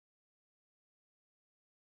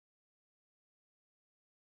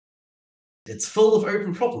It's full of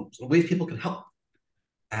open problems and ways people can help.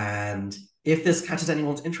 And if this catches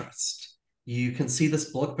anyone's interest, you can see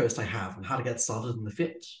this blog post I have on how to get started in the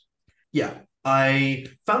field. Yeah, I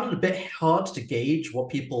found it a bit hard to gauge what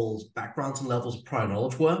people's backgrounds and levels of prior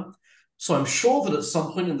knowledge were. So I'm sure that at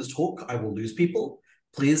some point in this talk, I will lose people.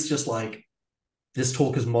 Please just this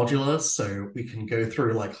talk is modular, so we can go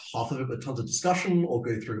through half of it with tons of discussion or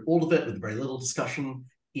go through all of it with very little discussion.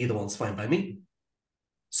 Either one's fine by me.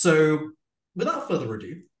 So without further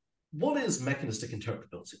ado, what is mechanistic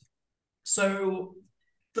interpretability? So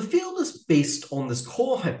the field is based on this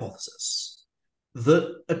core hypothesis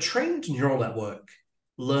that a trained neural network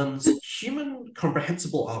learns human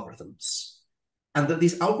comprehensible algorithms, and that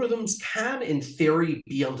these algorithms can, in theory,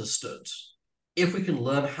 be understood if we can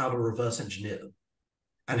learn how to reverse engineer them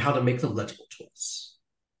and how to make them legible to us.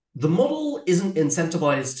 The model isn't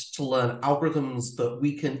incentivized to learn algorithms that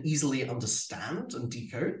we can easily understand and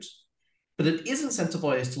decode, but it is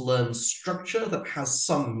incentivized to learn structure that has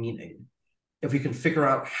some meaning if we can figure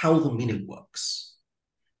out how the meaning works.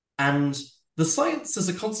 And the science is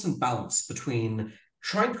a constant balance between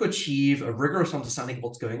trying to achieve a rigorous understanding of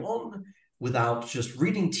what's going on without just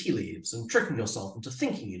reading tea leaves and tricking yourself into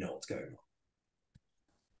thinking you know what's going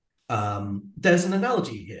on. There's an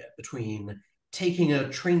analogy here between taking a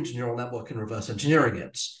trained neural network and reverse engineering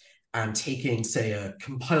it and taking, say, a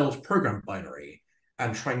compiled program binary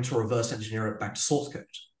and trying to reverse engineer it back to source code.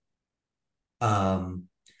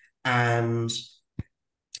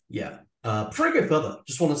 Before I go further,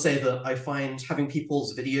 just want to say that I find having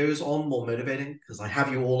people's videos on more motivating because I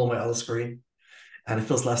have you all on my other screen and it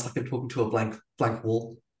feels less like I'm talking to a blank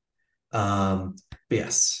wall. But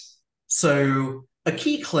yes, so a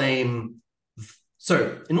key claim.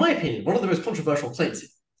 So in my opinion, one of the most controversial claims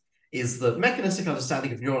is that mechanistic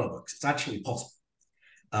understanding of neural networks is actually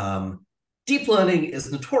possible. Deep learning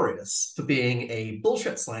is notorious for being a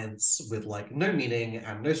bullshit science with no meaning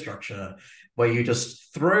and no structure, where you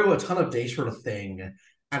just throw a ton of data at a thing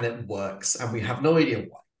and it works, and we have no idea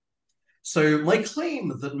why. So my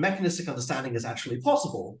claim that mechanistic understanding is actually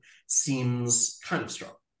possible seems kind of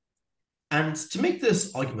strong. And to make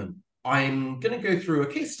this argument, I'm going to go through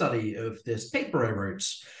a case study of this paper I wrote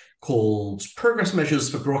called Progress Measures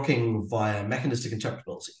for Grokking via Mechanistic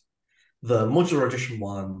Interpretability, the modular edition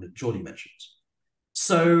one that Jordi mentioned.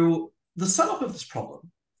 So the setup of this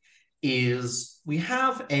problem is we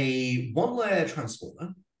have a one-layer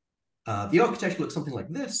transformer. The architecture looks something like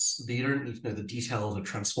this. You don't need to know the details of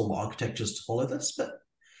transformer architectures to follow this, but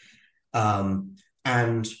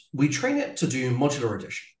and we train it to do modular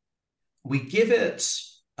addition. We give it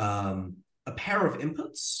a pair of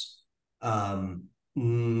inputs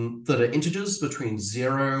that are integers between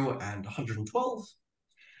 0 and 112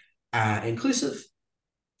 inclusive.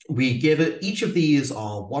 We give it, each of these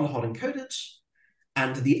are one hot encoded,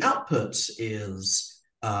 and the output is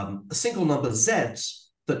a single number z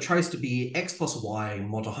that tries to be x plus y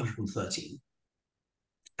mod 113.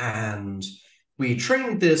 And we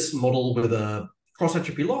trained this model with a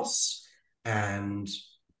cross-entropy loss, and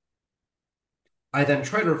I then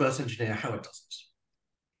try to reverse engineer how it does it.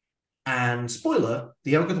 And spoiler,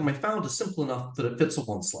 the algorithm I found is simple enough that it fits on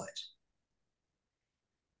one slide.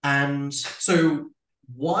 And so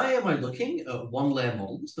why am I looking at one-layer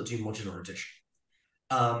models that do modular addition?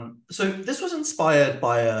 So this was inspired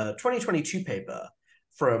by a 2022 paper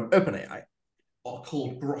from OpenAI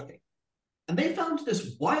called Grokking. And they found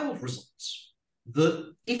this wild result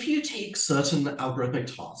that if you take certain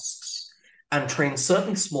algorithmic tasks and train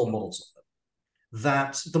certain small models on them,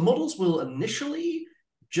 that the models will initially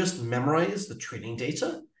just memorize the training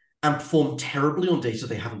data and perform terribly on data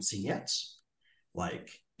they haven't seen yet.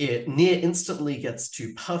 It near instantly gets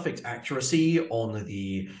to perfect accuracy on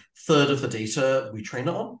the third of the data we train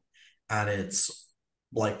it on, and it's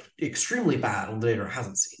extremely bad on the data it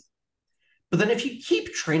hasn't seen. But then if you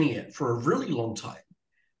keep training it for a really long time,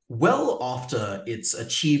 well after it's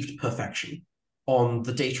achieved perfection on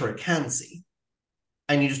the data it can see,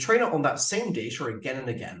 and you just train it on that same data again and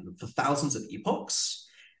again for thousands of epochs,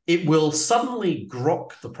 it will suddenly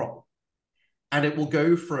grok the problem. And it will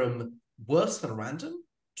go from worse than random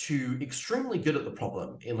to extremely good at the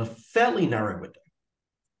problem in a fairly narrow window.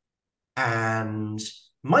 And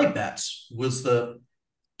my bet was that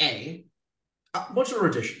A, modular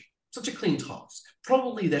addition, such a clean task.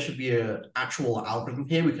 Probably there should be an actual algorithm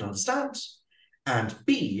here we can understand. And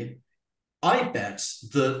B, I bet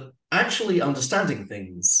that actually understanding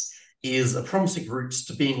things is a promising route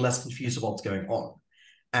to being less confused about what's going on.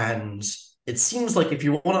 And it seems like if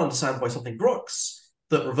you want to understand why something groks,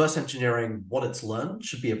 that reverse engineering what it's learned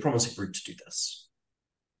should be a promising route to do this.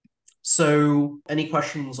 So any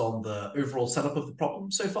questions on the overall setup of the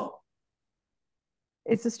problem so far?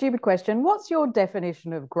 It's a stupid question. What's your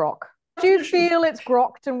definition of grok? Do you feel it's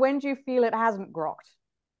grokked, and when do you feel it hasn't grokked?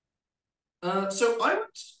 So I would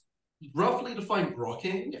roughly define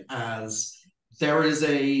grokking as there is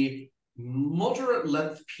a moderate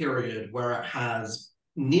length period where it has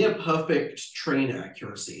near perfect train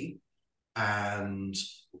accuracy and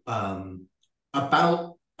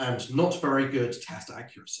about and not very good test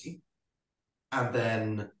accuracy. And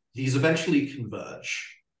then these eventually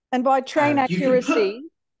converge. And by train And accuracy,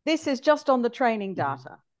 this is just on the training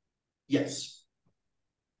data. Yes.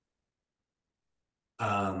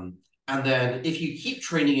 And then if you keep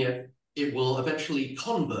training it, it will eventually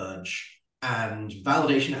converge and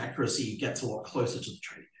validation accuracy gets a lot closer to the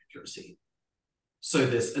training accuracy. So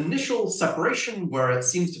this initial separation where it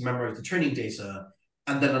seems to memorize the training data,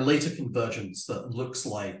 and then a later convergence that looks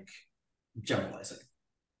like generalizing.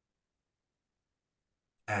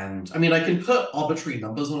 And I mean, I can put arbitrary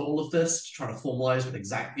numbers on all of this to try to formalize what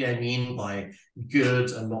exactly I mean by good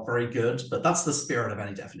and not very good, but that's the spirit of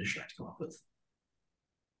any definition I have to come up with.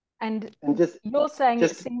 And you're saying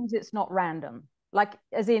it seems it's not random, like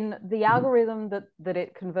as in the algorithm that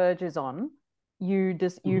it converges on,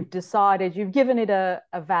 you've decided, you've given it a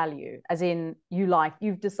value, as in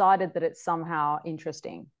you've decided that it's somehow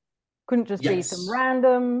interesting. Couldn't just be some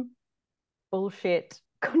random bullshit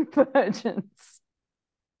convergence.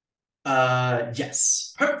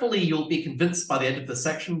 Yes. Hopefully you'll be convinced by the end of this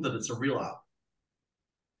section that it's a real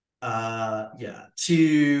app. Yeah.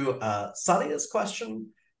 To Salia's question,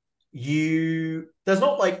 there's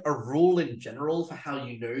not like a rule in general for how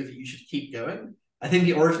you know that you should keep going. I think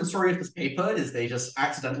the origin story of this paper is they just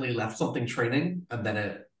accidentally left something training and then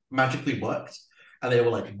it magically worked. And they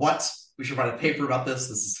were like, what? We should write a paper about this.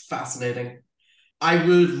 This is fascinating. I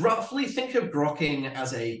would roughly think of grokking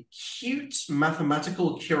as a cute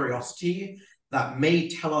mathematical curiosity that may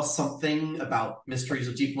tell us something about mysteries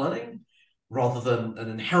of deep learning, rather than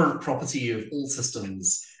an inherent property of all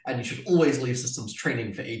systems, and you should always leave systems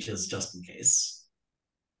training for ages just in case.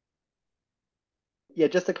 Yeah,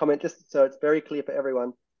 just a comment, just so it's very clear for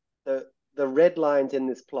everyone. The red lines in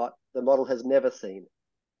this plot, the model has never seen.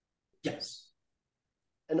 Yes.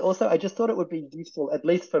 And also, I just thought it would be useful, at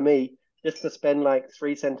least for me, just to spend like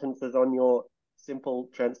 3 sentences on your simple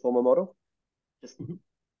transformer model,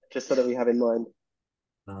 just so that we have in mind.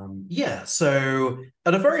 Yeah, so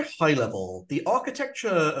at a very high level, the architecture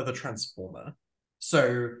of a transformer.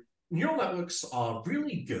 So neural networks are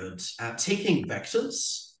really good at taking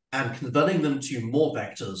vectors and converting them to more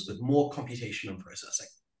vectors with more computation and processing.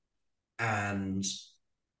 And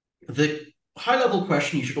the high-level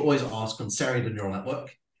question you should always ask when staring at a neural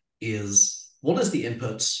network is, what is the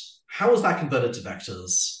input? How is that converted to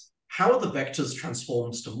vectors? How are the vectors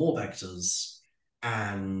transformed to more vectors?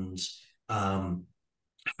 And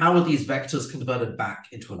how are these vectors converted back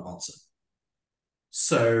into an answer?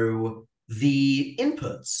 So the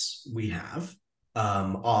inputs we have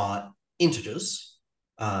are integers,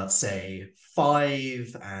 say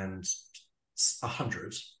 5 and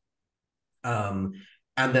 100. And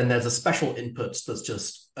then there's a special input that's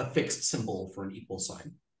just a fixed symbol for an equal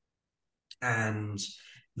sign. And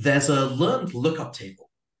there's a learned lookup table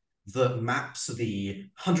that maps the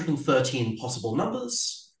 113 possible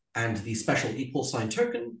numbers and the special equal sign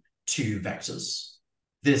token to vectors.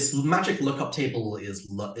 This magic lookup table is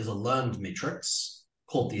a learned matrix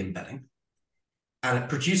called the embedding, and it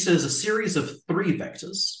produces a series of 3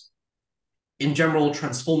 vectors. In general,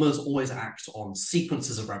 transformers always act on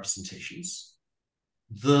sequences of representations.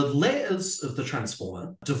 The layers of the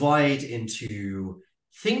transformer divide into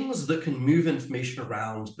things that can move information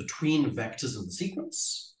around between vectors in the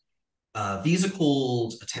sequence. These are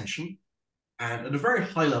called attention. And at a very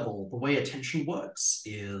high level, the way attention works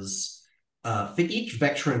is for each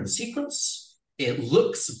vector in the sequence, it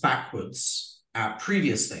looks backwards at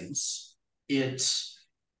previous things. It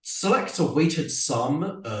selects a weighted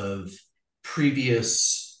sum of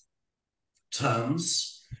previous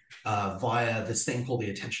terms via this thing called the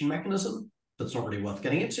attention mechanism that's not really worth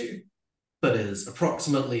getting into, but is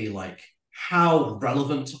approximately like how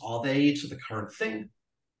relevant are they to the current thing,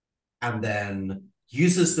 and then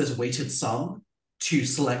uses this weighted sum to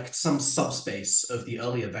select some subspace of the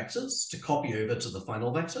earlier vectors to copy over to the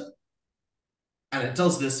final vector. And it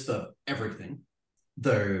does this for everything,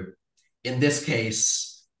 though in this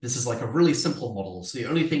case, this is like a really simple model. So the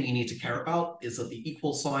only thing you need to care about is that the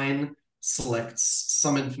equal sign selects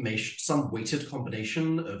some information, some weighted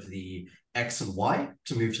combination of the X and Y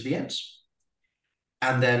to move to the end.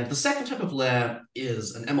 And then the second type of layer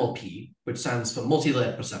is an MLP, which stands for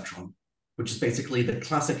multi-layered perceptron. which is basically the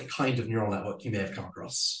classic kind of neural network you may have come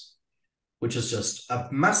across, which is just a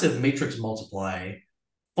massive matrix multiply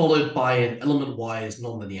followed by an element-wise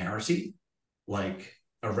nonlinearity, like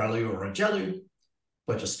a ReLU or a GeLU,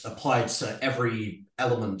 but just applied to every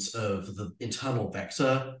element of the internal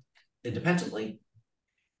vector independently.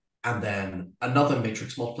 And then another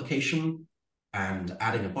matrix multiplication and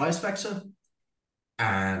adding a bias vector.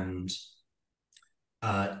 And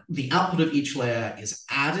the output of each layer is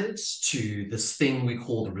added to this thing we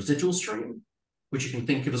call the residual stream, which you can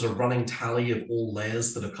think of as a running tally of all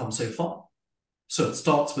layers that have come so far. So it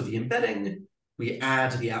starts with the embedding, we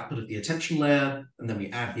add the output of the attention layer, and then we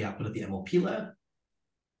add the output of the MLP layer.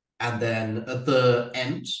 And then at the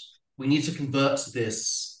end, we need to convert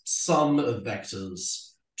this sum of vectors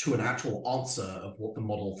to an actual answer of what the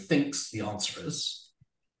model thinks the answer is.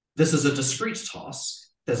 This is a discrete task.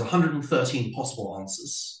 There's 113 possible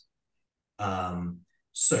answers.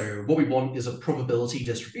 So what we want is a probability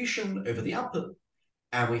distribution over the output,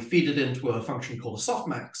 and we feed it into a function called a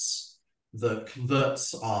softmax that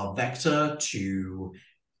converts our vector to,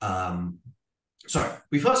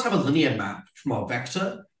 we first have a linear map from our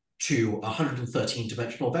vector to a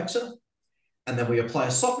 113-dimensional vector, and then we apply a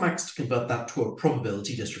softmax to convert that to a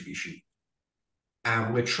probability distribution.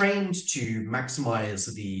 And we're trained to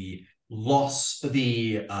maximize the log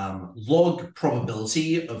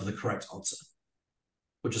probability of the correct answer,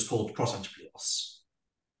 which is called cross-entropy loss,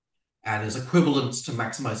 and is equivalent to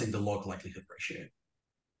maximizing the log likelihood ratio.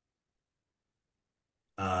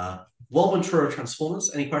 Wellman-Truro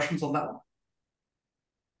transformers, any questions on that one?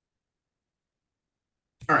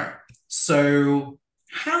 All right, so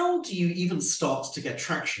how do you even start to get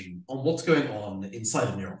traction on what's going on inside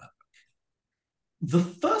a neural network? The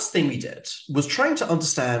first thing we did was trying to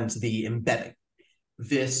understand the embedding,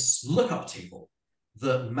 this lookup table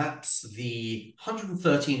that maps the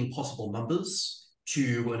 113 possible numbers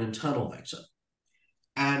to an internal vector.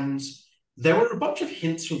 And there were a bunch of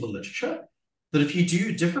hints from the literature that if you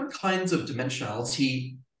do different kinds of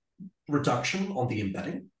dimensionality reduction on the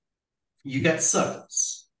embedding, you get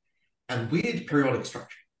circles and weird periodic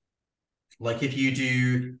structure. Like if you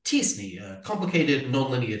do t-SNE, a complicated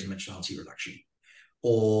nonlinear dimensionality reduction,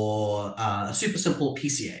 or a super simple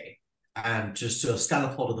PCA, and just a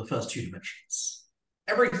scatter plot of the first two dimensions.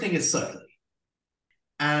 Everything is circular.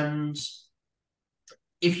 And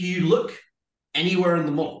if you look anywhere in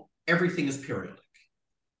the model, everything is periodic.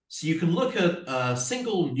 So you can look at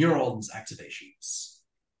single neurons activations.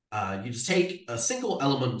 You just take a single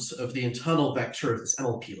element of the internal vector of this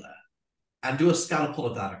MLP layer and do a scatter plot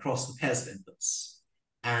of that across the pairs of inputs.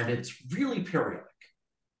 And it's really periodic.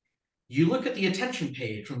 You look at the attention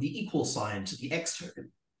page from the equal sign to the X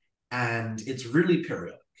token, and it's really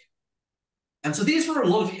periodic. And so these were a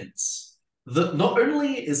lot of hints that not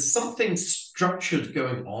only is something structured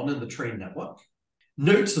going on in the trained network,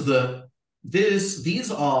 note that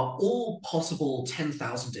these are all possible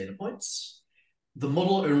 10,000 data points. The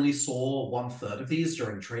model only saw 1/3 of these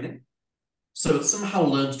during training. So it somehow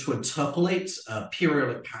learned to interpolate a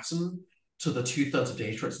periodic pattern to the 2/3 of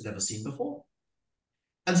data it's never seen before.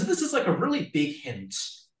 And so this is like a really big hint.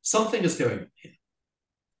 Something is going on here.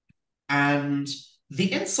 And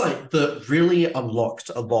the insight that really unlocked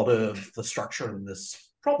a lot of the structure in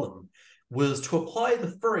this problem was to apply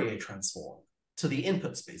the Fourier transform to the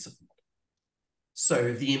input space of the model.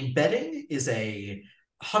 So the embedding is a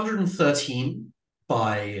 113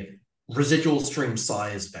 by residual stream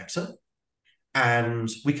size vector. And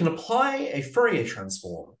we can apply a Fourier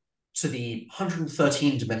transform to the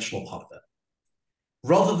 113-dimensional part of it.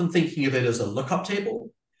 Rather than thinking of it as a lookup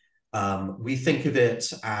table, we think of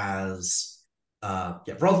it as,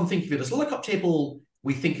 rather than thinking of it as a lookup table,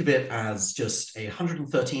 we think of it as just a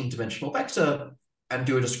 113-dimensional vector and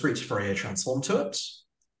do a discrete Fourier transform to it.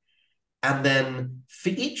 And then for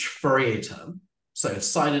each Fourier term, so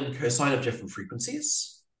sine and cosine of different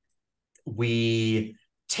frequencies, we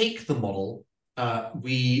take the model,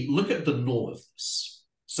 we look at the norm of this.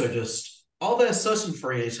 So just, are there certain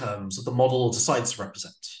Fourier terms that the model decides to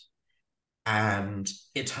represent? And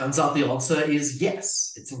it turns out the answer is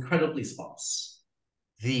yes, it's incredibly sparse.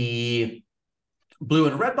 The blue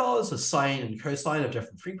and red bars are sine and cosine of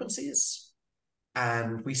different frequencies.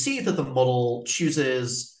 And we see that the model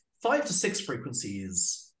chooses 5 to 6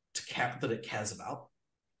 frequencies that it cares about.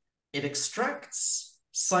 It extracts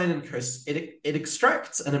sine and cosine, it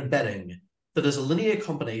extracts an embedding that is a linear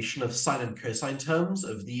combination of sine and cosine terms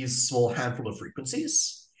of these small handful of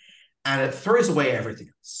frequencies, and it throws away everything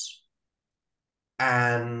else.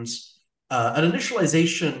 And at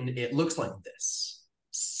initialization, it looks like this,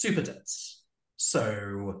 super dense.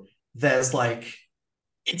 So there's like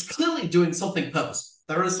it's clearly doing something purposeful.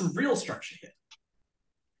 There is some real structure here.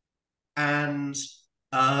 And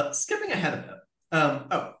skipping ahead a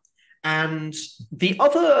bit. And the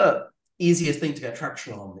other easiest thing to get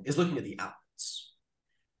traction on is looking at the outputs.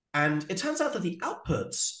 And it turns out that the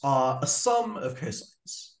outputs are a sum of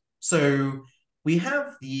cosines. So we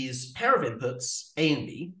have these pair of inputs, A and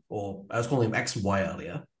B, or I was calling them X and Y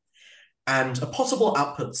earlier, and a possible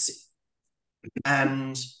output C.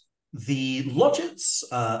 And the logits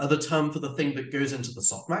are the term for the thing that goes into the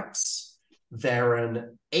softmax. They're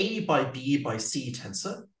an A by B by C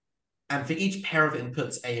tensor. And for each pair of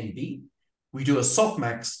inputs A and B, we do a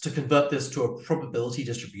softmax to convert this to a probability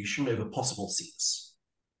distribution over possible Cs.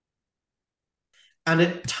 And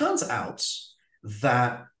it turns out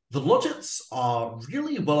that the logits are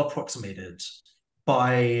really well approximated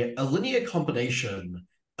by a linear combination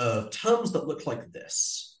of terms that look like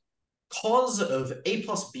this. Cos of A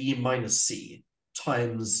plus B minus C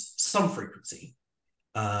times some frequency.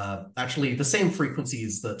 Actually, the same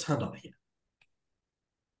frequencies that turned up here.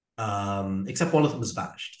 Except one of them has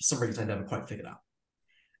vanished. For some reason, I never quite figured out.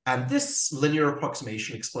 And this linear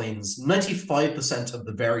approximation explains 95% of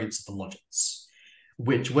the variance of the logits,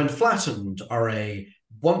 which, when flattened, are a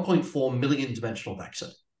 1.4 million dimensional vector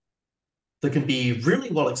that can be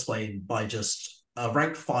really well explained by just a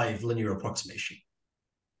rank 5 linear approximation.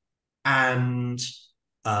 And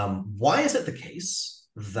why is it the case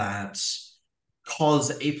that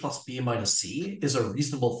cos A plus B minus C is a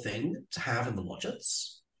reasonable thing to have in the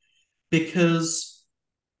logits? Because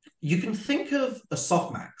you can think of a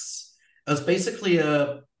softmax as basically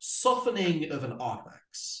a softening of an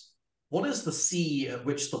argmax. What is the C at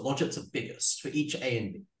which the logits are biggest for each A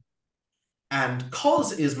and B? And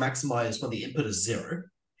cos is maximized when the input is 0.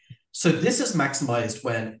 So this is maximized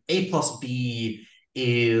when A plus B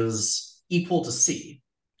is equal to C,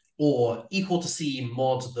 or equal to C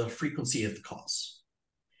mod the frequency of the cos.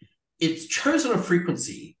 It's chosen a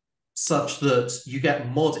frequency such that you get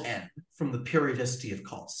mod n from the periodicity of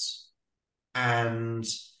cos. And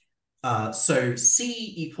so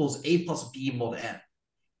C equals A plus B mod n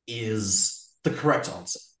is the correct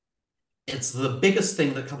answer. It's the biggest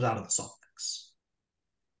thing that comes out of the softmax.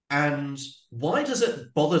 And why does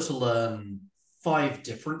it bother to learn 5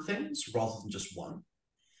 different things rather than just one?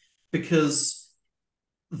 Because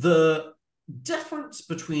the difference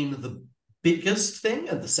between the biggest thing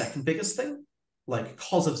and the second biggest thing, like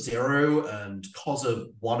cos of 0 and cos of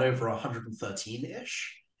 1 over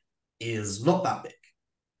 113-ish, is not that big.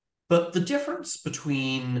 But the difference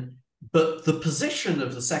between, but the position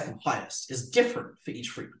of the second highest is different for each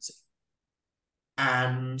frequency.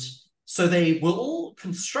 And so they will all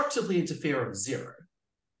constructively interfere at 0,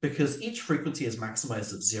 because each frequency is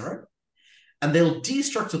maximized at 0, and they'll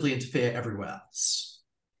destructively interfere everywhere else,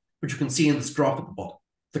 which you can see in this graph at the bottom.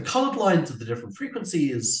 The colored lines are the different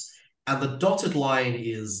frequencies, and the dotted line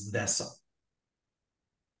is their sum.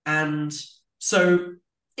 And so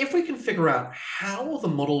if we can figure out how the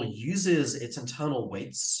model uses its internal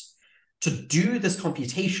weights to do this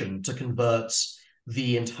computation to convert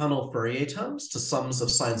the internal Fourier terms to sums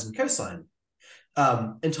of sines and cosine,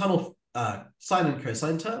 internal sine and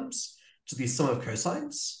cosine terms to the sum of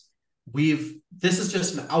cosines, this is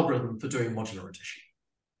just an algorithm for doing modular addition.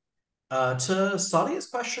 To Sadia's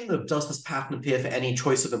question of does this pattern appear for any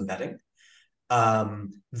choice of embedding,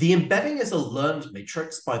 the embedding is a learned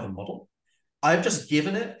matrix by the model. I've just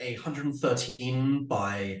given it a 113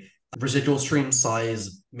 by residual stream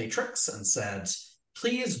size matrix and said,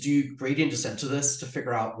 please do gradient descent to this to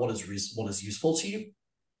figure out what is useful to you.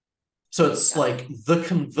 So it's like the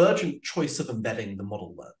convergent choice of embedding the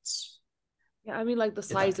model learns. Yeah, I mean, like the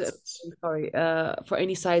size of, sorry, for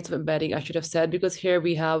any size of embedding, I should have said, because here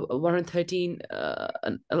we have 113,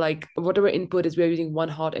 like whatever input is, we're using one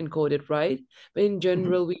hot encoded, right? But in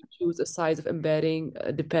general, we choose a size of embedding,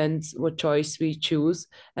 depends what choice we choose,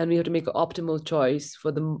 and we have to make an optimal choice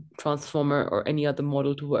for the transformer or any other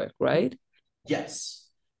model to work, right? Yes.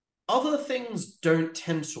 Other things don't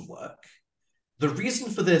tend to work. The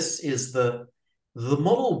reason for this is that the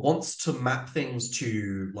model wants to map things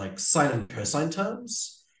to like sine and cosine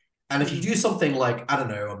terms. And if you do something like, I don't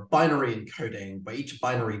know, a binary encoding where each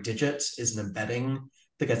binary digit is an embedding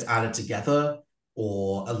that gets added together,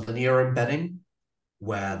 or a linear embedding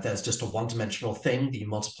where there's just a one-dimensional thing that you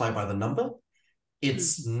multiply by the number,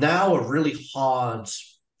 it's now a really hard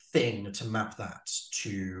thing to map that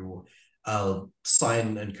to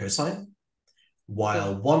sine and cosine,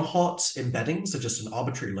 while one-hot embeddings are just an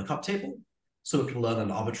arbitrary lookup table, so it can learn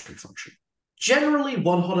an arbitrary function. Generally,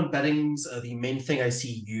 one-hot embeddings are the main thing I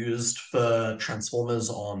see used for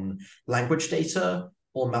transformers on language data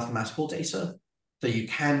or mathematical data. that you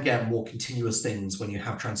can get more continuous things when you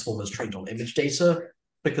have transformers trained on image data,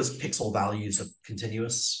 because pixel values are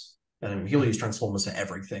continuous. And he'll use transformers for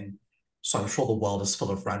everything. So I'm sure the world is full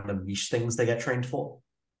of random niche things they get trained for.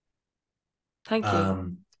 Thank you.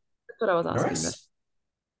 That's what I was asking. Nice.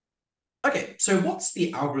 Okay, so what's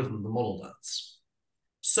the algorithm the model learns?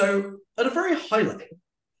 So at a very high level,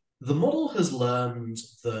 the model has learned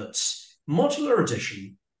that modular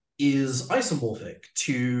addition is isomorphic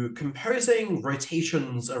to composing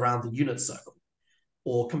rotations around the unit circle,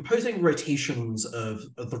 or composing rotations of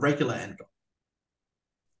the regular n-gon.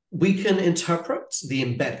 We can interpret the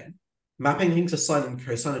embedding, mapping into sine and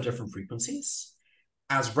cosine at different frequencies,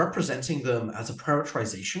 as representing them as a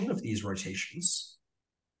parameterization of these rotations,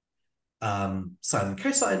 sine and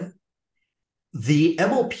cosine. The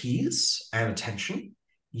MLPs and attention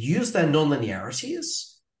use their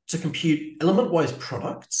nonlinearities to compute element-wise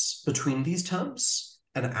products between these terms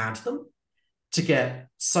and add them to get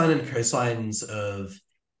sine and cosines of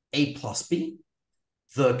A plus B,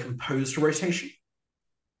 the composed rotation.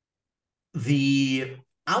 The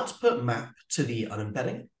output map to the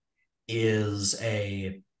unembedding is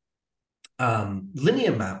a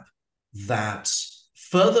linear map that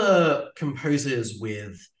further composes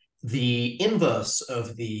with the inverse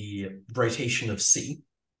of the rotation of C.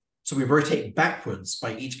 So we rotate backwards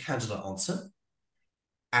by each candidate answer.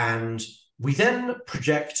 And we then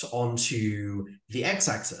project onto the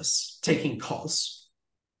x-axis, taking cos.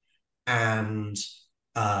 And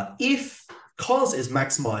if cos is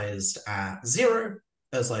maximized at 0,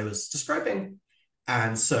 as I was describing,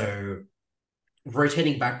 and so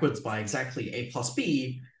rotating backwards by exactly A plus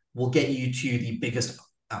B will get you to the biggest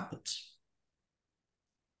output.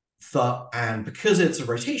 And because it's a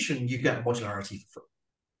rotation, you get modularity for free.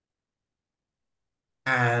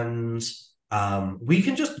 And we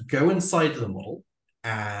can just go inside the model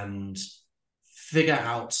and figure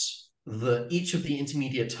out each of the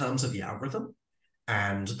intermediate terms of the algorithm,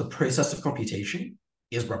 and the process of computation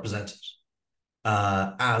is represented,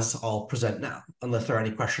 as I'll present now, unless there are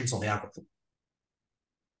any questions on the algorithm.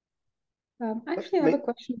 Actually, I have a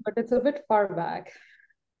question, but it's a bit far back.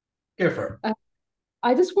 Go for it.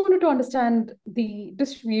 I just wanted to understand the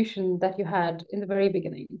distribution that you had in the very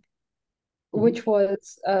beginning, which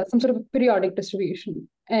was some sort of a periodic distribution.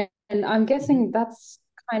 And I'm guessing that's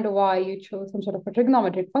kind of why you chose some sort of a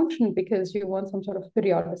trigonometric function, because you want some sort of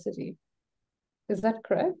periodicity. Is that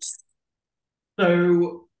correct?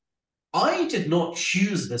 So I did not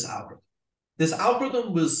choose this algorithm. This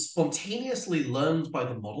algorithm was spontaneously learned by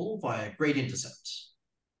the model via gradient descent.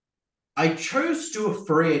 I chose to do a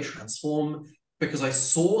Fourier transform because I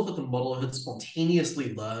saw that the model had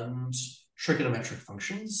spontaneously learned trigonometric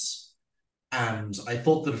functions, and I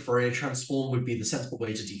thought that a Fourier transform would be the sensible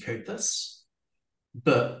way to decode this.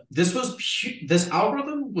 But this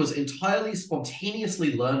algorithm was entirely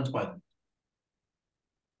spontaneously learned by them.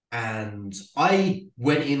 And I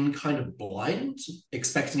went in kind of blind,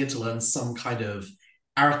 expecting it to learn some kind of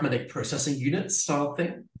arithmetic processing unit style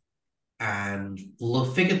thing, and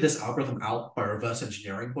figured this algorithm out by reverse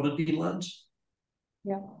engineering what had been learned.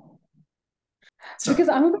 Yeah. So, because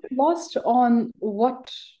I'm a bit lost on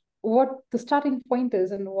what the starting point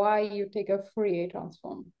is and why you take a Fourier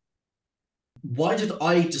transform. Why did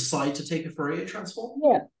I decide to take a Fourier transform?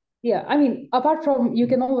 Yeah. I mean, apart from you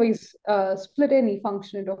can always split any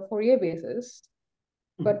function into a Fourier basis,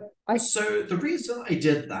 but So the reason I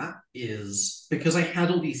did that is because I had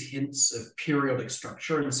all these hints of periodic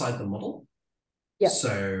structure inside the model. Yeah.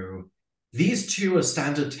 So these two are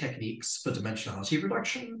standard techniques for dimensionality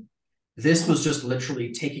reduction. This was just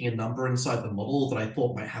literally taking a number inside the model that I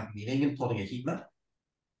thought might have meaning and plotting a heat map.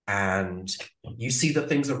 And you see that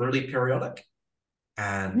things are really periodic.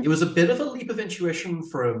 And it was a bit of a leap of intuition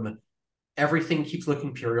from everything keeps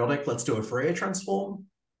looking periodic, let's do a Fourier transform,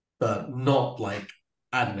 but not like,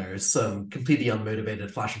 I don't know, some completely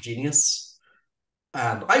unmotivated flash of genius.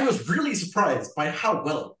 And I was really surprised by how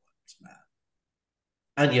well it worked, man.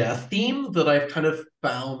 And yeah, a theme that I've kind of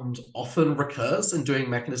found often recurs in doing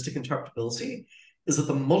mechanistic interpretability is that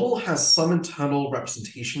the model has some internal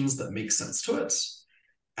representations that make sense to it.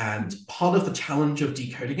 And part of the challenge of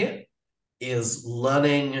decoding it is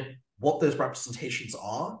learning what those representations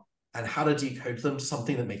are and how to decode them to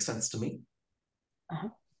something that makes sense to me.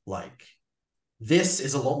 Like, this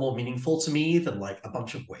is a lot more meaningful to me than like a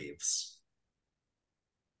bunch of waves.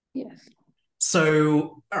 Yes.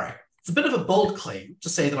 So, all right, it's a bit of a bold claim to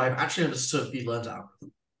say that I've actually understood the learned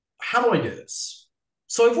algorithm. How do I know this?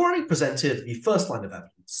 So I've already presented the first line of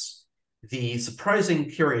evidence, the surprising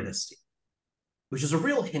periodicity, which is a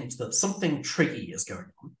real hint that something tricky is going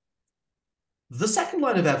on. The second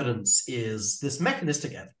line of evidence is this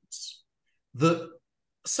mechanistic evidence that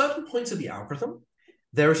certain points of the algorithm,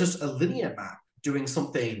 there is just a linear map doing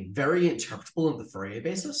something very interpretable in the Fourier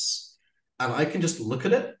basis, and I can just look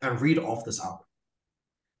at it and read off this algorithm.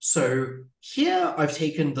 So here I've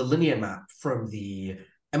taken the linear map from the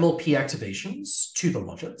MLP activations to the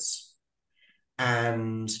logits,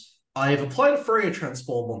 and I've applied a Fourier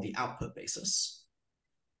transform on the output basis,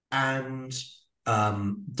 and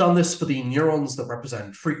done this for the neurons that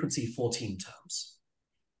represent frequency 14 terms.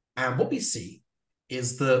 And what we see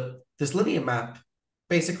is that this linear map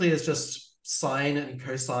basically is just sine and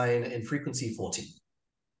cosine in frequency 14,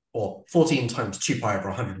 or 14 times 2 pi over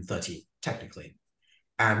 113, technically,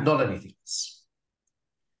 and not anything else.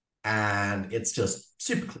 And it's just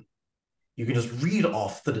super clean. You can just read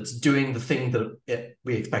off that it's doing the thing that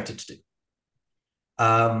we expect it to do.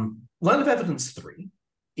 Line of evidence 3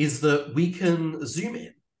 is that we can zoom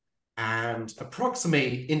in and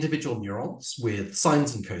approximate individual neurons with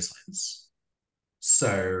sines and cosines.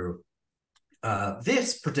 So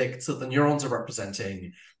this predicts that the neurons are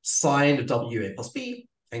representing sine of WA plus B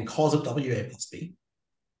and cos of WA plus B.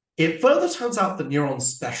 It further turns out that neurons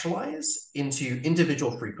specialize into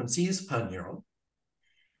individual frequencies per neuron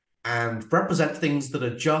and represent things that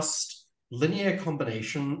are just linear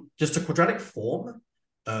combination, just a quadratic form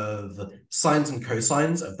of sines and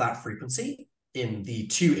cosines of that frequency in the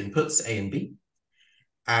two inputs, A and B.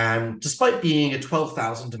 And despite being a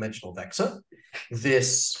 12,000 dimensional vector,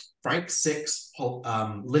 this rank 6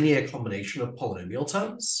 linear combination of polynomial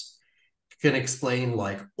terms can explain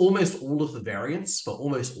like almost all of the variance for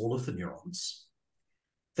almost all of the neurons.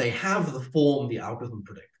 They have the form the algorithm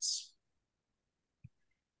predicts.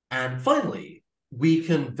 And finally, we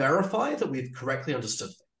can verify that we've correctly understood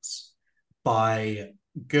things by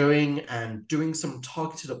going and doing some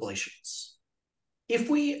targeted ablations. If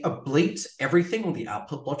we ablate everything on the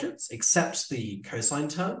output logits except the cosine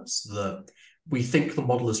terms that we think the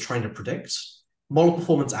model is trying to predict, model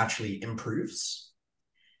performance actually improves.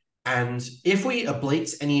 And if we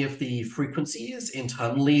ablate any of the frequencies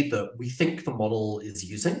internally that we think the model is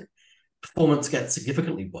using, performance gets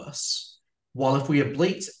significantly worse. While if we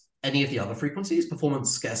ablate any of the other frequencies,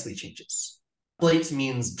 performance scarcely changes. Ablate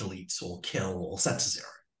means delete or kill or set to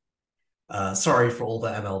 0. Sorry for all the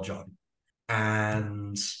ML jargon.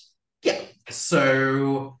 And yeah,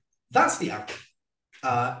 so that's the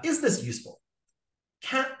algorithm. Is this useful?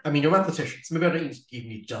 You're mathematicians, maybe I don't even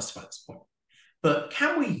need to justify this point. But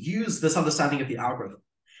can we use this understanding of the algorithm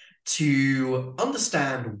to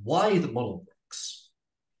understand why the model works?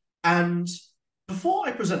 And before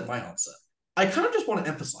I present my answer, I kind of just want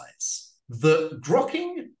to emphasize that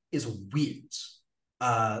grokking is weird.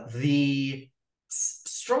 The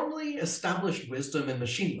strongly established wisdom in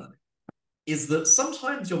machine learning is that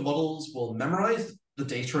sometimes your models will memorize the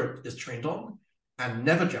data it is trained on and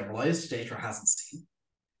never generalize the data it hasn't seen.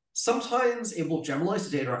 Sometimes it will generalize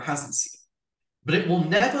the data it hasn't seen, but it will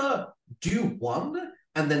never do one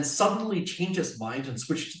and then suddenly change its mind and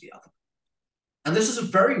switch to the other. And this is a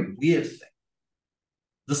very weird thing.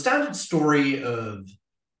 The standard story of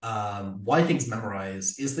why things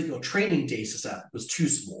memorize is that your training data set was too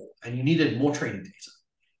small and you needed more training data.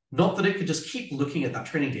 Not that it could just keep looking at that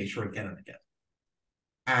training data again and again.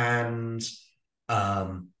 And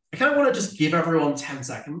I kind of want to just give everyone 10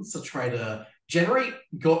 seconds to try to generate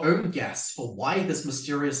your own guess for why this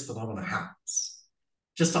mysterious phenomenon happens,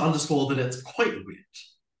 just to underscore that it's quite weird.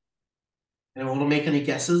 Anyone want to make any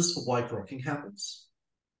guesses for why grokking happens?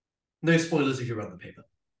 No spoilers if you read the paper.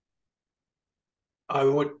 I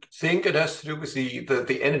would think it has to do with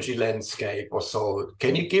the energy landscape or so.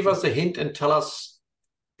 Can you give us a hint and tell us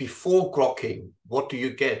before grokking, what do you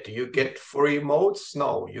get? Do you get Fourier modes?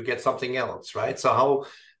 No, you get something else, right? So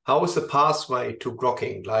how is the pathway to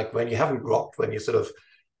grokking? Like when you haven't grokked, when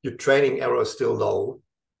your training error is still low.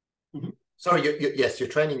 Mm-hmm. Sorry, yes, your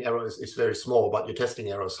training error is very small, but your testing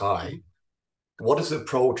error is high. What is the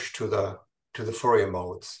approach to the Fourier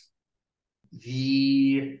modes?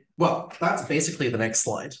 Well, that's basically the next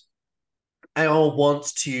slide. Anyone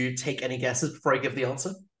want to take any guesses before I give the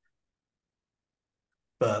answer?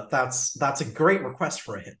 But that's a great request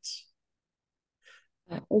for a hint.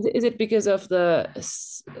 Is it because of the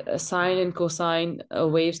sine and cosine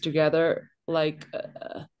waves together, like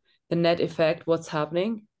the net effect, what's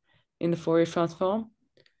happening in the Fourier transform?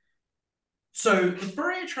 So the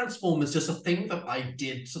Fourier transform is just a thing that I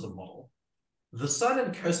did to the model. The sine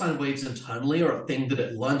and cosine waves internally are a thing that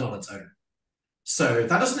it learned on its own. So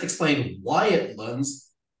that doesn't explain why it learns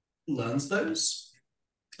those,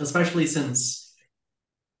 especially since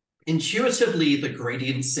intuitively the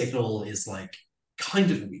gradient signal is like kind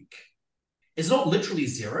of weak. It's not literally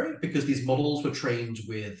zero, because these models were trained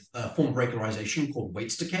with a form of regularization called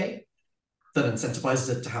weight decay that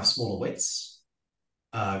incentivizes it to have smaller weights.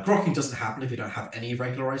 Grokking doesn't happen if you don't have any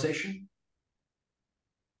regularization.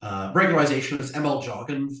 Regularization is ML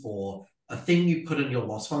jargon for a thing you put in your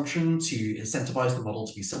loss function to incentivize the model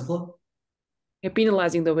to be simpler. You're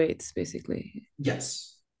penalizing the weights, basically. Yes.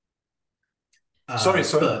 Sorry,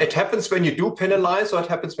 so it happens when you do penalize, or it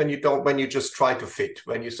happens when you don't, when you just try to fit,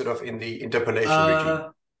 when you're sort of in the interpolation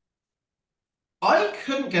regime? I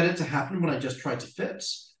couldn't get it to happen when I just tried to fit.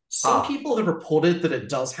 Some people have reported that it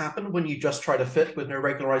does happen when you just try to fit with no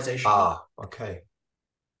regularization. Okay.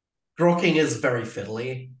 Grokking is very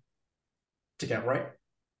fiddly to get right.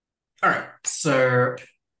 All right, so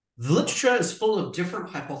the literature is full of different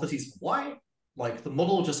hypotheses for why. Like, the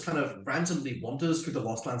model just kind of randomly wanders through the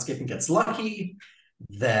lost landscape and gets lucky.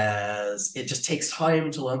 It just takes time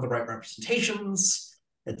to learn the right representations.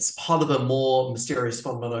 It's part of a more mysterious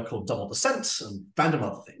phenomena called double descent and random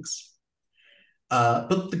other things.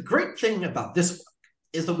 But the great thing about this work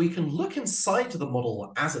is that we can look inside the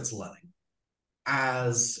model as it's learning,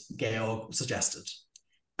 as Georg suggested.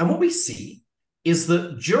 And what we see is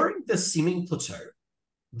that during this seeming plateau,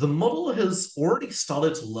 the model has already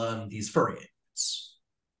started to learn these Fourier units.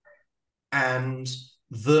 And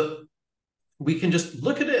we can just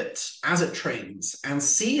look at it as it trains and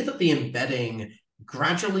see that the embedding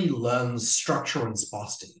gradually learns structure and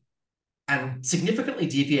sparsity and significantly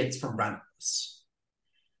deviates from randomness.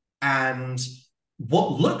 And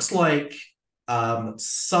what looks like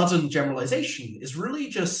sudden generalization is really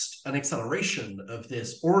just an acceleration of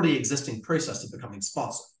this already existing process of becoming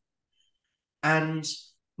sparser. And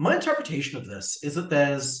my interpretation of this is that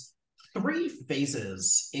there's 3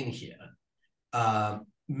 phases in here.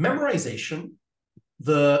 Memorization,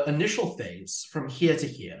 the initial phase from here to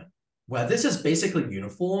here, where this is basically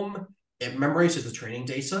uniform. It memorizes the training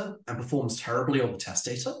data and performs terribly on the test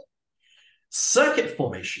data. Circuit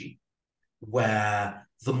formation, where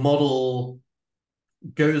the model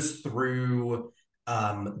goes through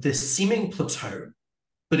this seeming plateau,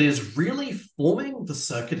 but is really forming the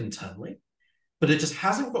circuit internally, but it just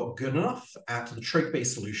hasn't got good enough at the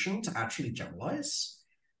trig-based solution to actually generalize.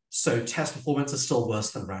 So test performance is still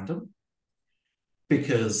worse than random,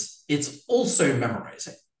 because it's also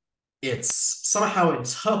memorizing. It's somehow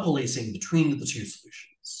interpolating between the 2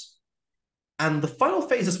 solutions. And the final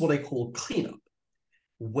phase is what I call cleanup,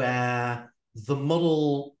 where the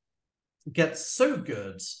model gets so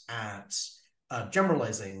good at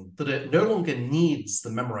generalizing that it no longer needs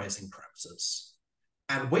the memorizing parameters.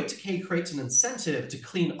 And weight decay creates an incentive to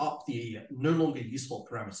clean up the no longer useful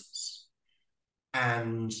parameters.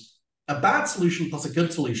 And a bad solution plus a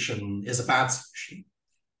good solution is a bad solution.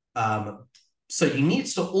 So you need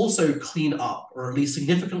to also clean up, or at least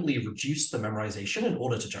significantly reduce the memorization in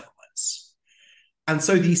order to generalize. And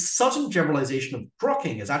so the sudden generalization of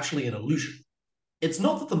grokking is actually an illusion. It's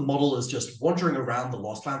not that the model is just wandering around the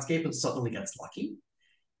lost landscape and suddenly gets lucky.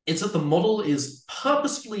 It's that the model is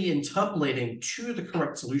purposefully interpolating to the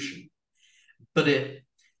correct solution, but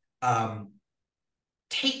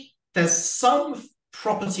there's some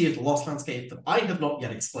property of the lost landscape that I have not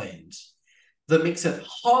yet explained that makes it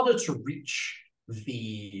harder to reach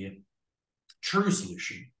the true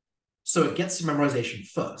solution. So it gets to memorization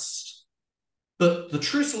first. But the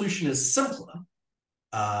true solution is simpler.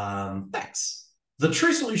 Thanks. The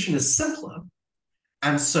true solution is simpler.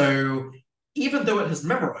 And so even though it has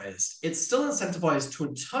memorized, it's still incentivized to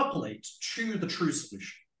interpolate to the true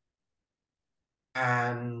solution.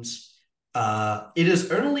 And it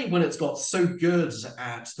is only when it's got so good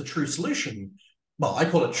at the true solution, well, I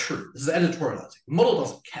call it true. This is editorializing. The model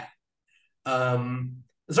doesn't care.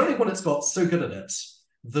 It's only when it's got so good at it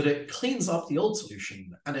that it cleans up the old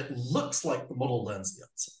solution and it looks like the model learns the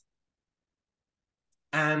answer.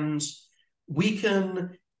 And we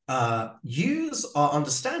can use our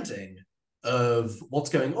understanding of what's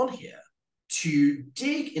going on here to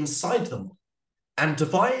dig inside the model and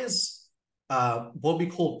devise what we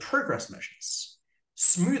call progress measures,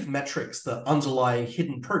 smooth metrics that underlie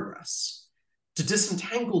hidden progress, to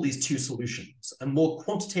disentangle these 2 solutions and more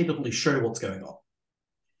quantitatively show what's going on.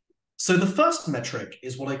 So the first metric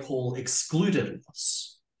is what I call excluded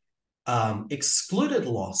loss. Excluded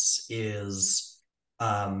loss is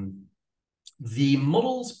the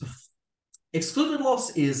model's... Excluded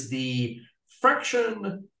loss is the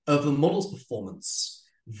fraction of the model's performance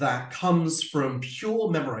that comes from pure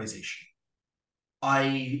memorization.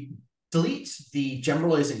 I delete the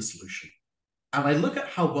generalizing solution, and I look at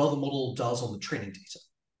how well the model does on the training data.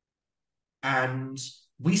 And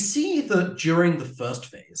we see that during the first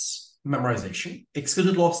phase, memorization,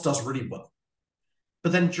 excluded loss does really well.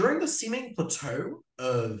 But then during the seeming plateau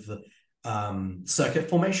of circuit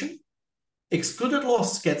formation, excluded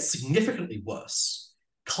loss gets significantly worse,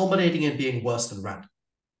 culminating in being worse than random.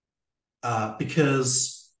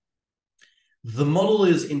 Because the model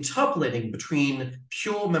is interpolating between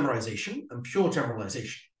pure memorization and pure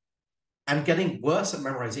generalization, and getting worse at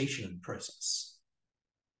memorization in the process.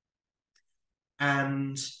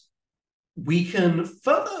 And we can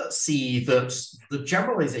further see that the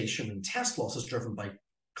generalization and test loss is driven by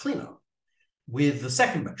cleanup with the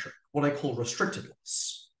second metric, what I call restricted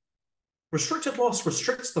loss. Restricted loss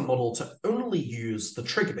restricts the model to only use the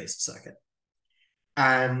trigger-based circuit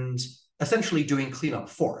and essentially doing cleanup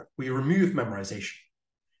for it. We remove memorization.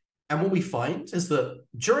 And what we find is that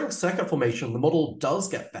during circuit formation, the model does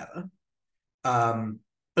get better,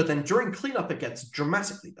 but then during cleanup, it gets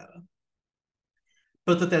dramatically better.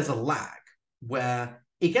 But that there's a lag where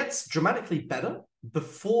it gets dramatically better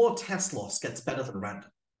before test loss gets better than random,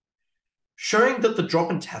 showing that the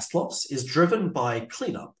drop in test loss is driven by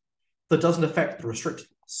cleanup that doesn't affect the restricted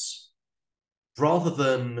loss, rather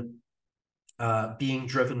than being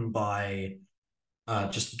driven by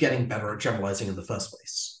just getting better at generalizing in the first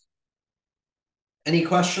place. Any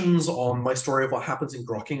questions on my story of what happens in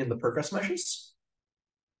grokking and the progress measures?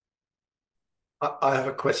 I have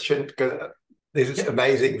a question, because this is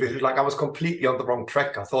amazing. This is like, I was completely on the wrong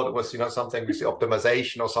track. I thought it was, something with the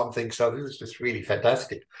optimization or something. So this is just really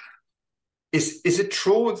fantastic. Is it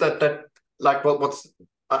true that like,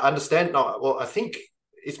 I understand now, well, I think,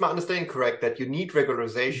 is my understanding correct that you need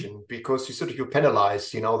regularization because you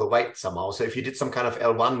penalize, the weight somehow. So if you did some kind of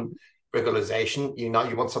L1 regularization, you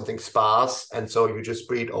want something sparse, and so you just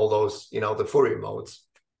breed all those, the Fourier modes.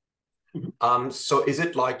 So is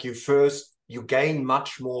it like you gain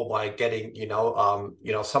much more by getting,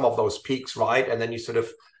 some of those peaks right, and then you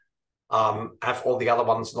have all the other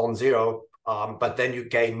ones non-zero, but then you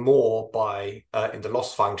gain more by in the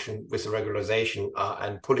loss function with the regularization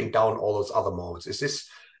and pulling down all those other modes. Is this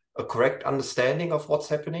a correct understanding of what's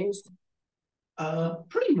happening?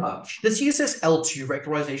 Pretty much. This uses L2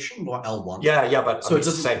 regularization, not L1. Yeah, but so it's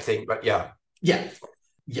the same thing, but yeah. Yeah.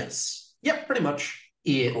 Yes. Yep, pretty much.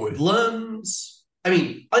 It learns. I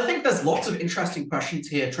mean, I think there's lots of interesting questions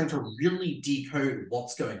here trying to really decode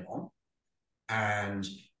what's going on. And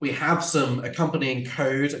we have some accompanying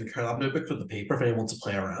code and Colab notebook for the paper if anyone wants to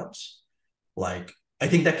play around. Like, I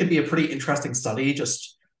think that could be a pretty interesting study,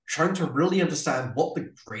 just trying to really understand what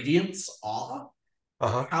the gradients are,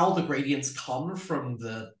 how the gradients come from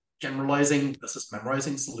the generalizing versus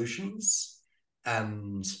memorizing solutions,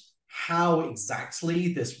 and how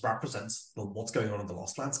exactly this represents what's going on in the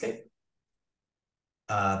loss landscape.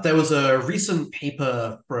 There was a recent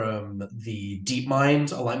paper from the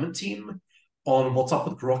DeepMind alignment team on what's up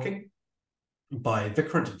with grokking by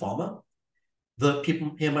Vikrant and Varma that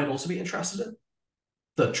people here might also be interested in,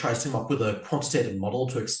 that tries to come up with a quantitative model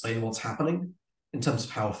to explain what's happening in terms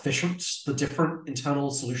of how efficient the different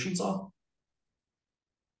internal solutions are.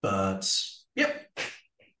 But yep.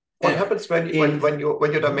 What happens when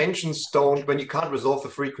your dimensions when you can't resolve the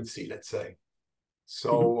frequency, let's say?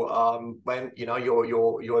 So when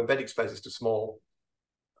your embedding space is too small,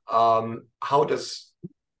 how does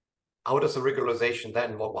the regularization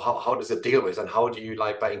then? How does it deal with, and how do you,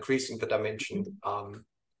 like, by increasing the dimension,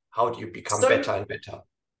 how do you become better and better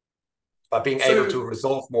by being able to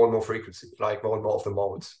resolve more and more frequency, like more and more of the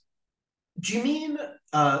modes? Do you mean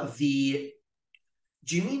how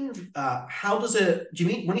does it? Do you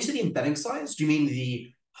mean when you say the embedding size? Do you mean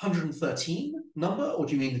the 113 number, or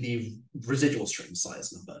do you mean the residual stream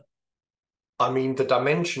size number? I mean the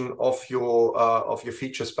dimension of your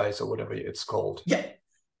feature space, or whatever it's called.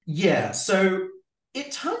 Yeah. So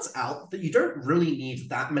it turns out that you don't really need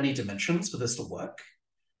that many dimensions for this to work.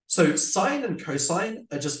 So sine and cosine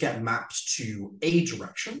just get mapped to a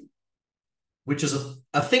direction, which is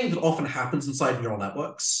a thing that often happens inside neural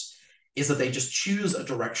networks, is that they just choose a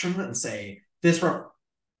direction and say, this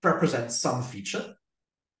represents some feature.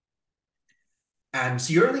 And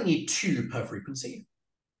so you only need 2 per frequency.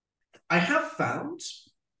 I have found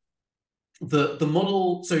the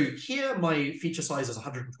model, so here my feature size is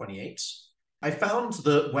 128. I found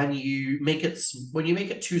that when you make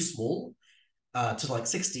it too small, to like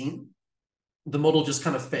 16, the model just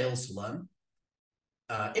kind of fails to learn.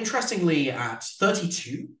 Interestingly, at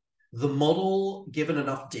 32, the model, given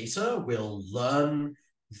enough data, will learn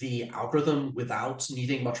the algorithm without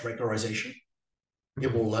needing much regularization.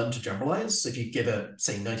 It will learn to generalize if you give it,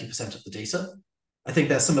 say, 90% of the data. I think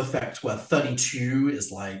there's some effect where 32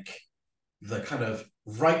 is like the kind of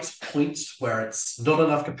right point where it's not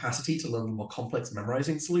enough capacity to learn the more complex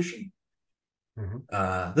memorizing solution.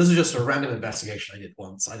 This is just a random investigation I did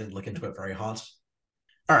once. I didn't look into it very hard.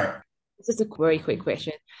 All right. This is a very quick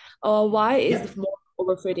question. Why is the model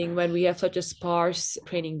overfitting when we have such a sparse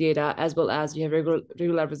training data as well as we have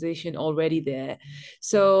regularization already there?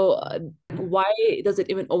 So why does it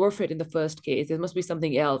even overfit in the first case? There must be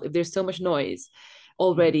something else. If there's so much noise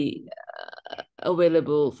already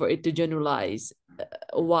available for it to generalize,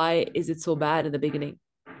 why is it so bad in the beginning?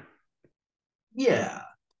 Yeah,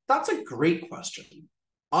 that's a great question.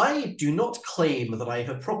 I do not claim that I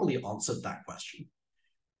have properly answered that question,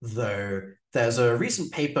 though there's a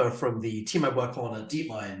recent paper from the team I work on at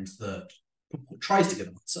DeepMind that tries to give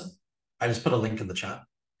an answer. I just put a link in the chat.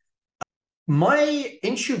 My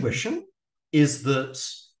intuition is that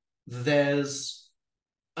there's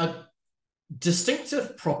a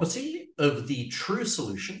distinctive property of the true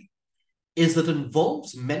solution is that it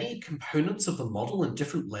involves many components of the model in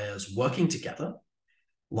different layers working together.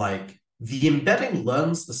 Like the embedding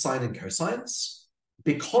learns the sine and cosines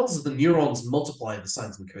because the neurons multiply the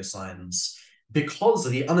sines and cosines, because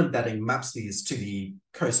the unembedding maps these to the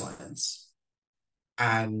cosines.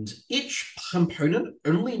 And each component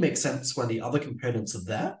only makes sense when the other components are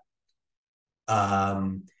there.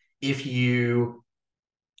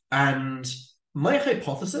 And my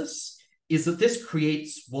hypothesis is that this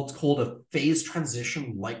creates what's called a phase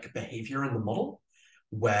transition-like behavior in the model,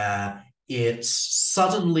 where it's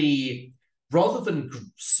suddenly, rather than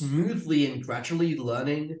smoothly and gradually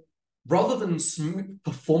learning, rather than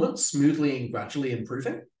performance smoothly and gradually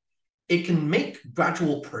improving, it can make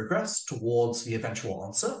gradual progress towards the eventual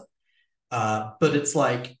answer. But it's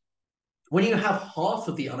like, when you have half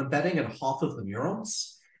of the unembedding and half of the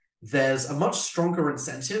neurons, there's a much stronger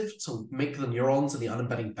incentive to make the neurons and the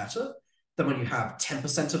unembedding better than when you have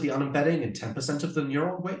 10% of the unembedding and 10% of the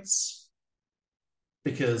neuron weights,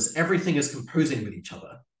 because everything is composing with each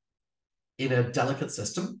other in a delicate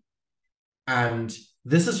system. And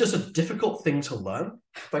this is just a difficult thing to learn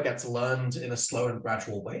that gets learned in a slow and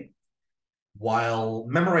gradual way, while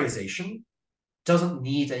memorization doesn't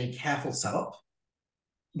need any careful setup.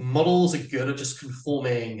 Models are good at just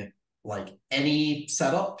conforming like any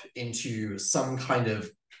setup into some kind of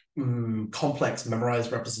complex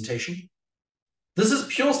memorized representation. This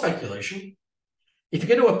is pure speculation. If you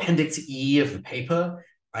go to Appendix E of the paper,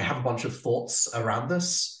 I have a bunch of thoughts around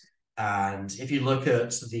this. And if you look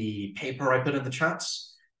at the paper I put in the chat,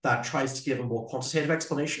 that tries to give a more quantitative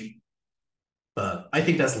explanation. But I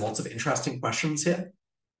think there's lots of interesting questions here.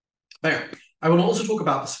 Anyway, I want to also talk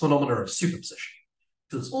about this phenomena of superposition,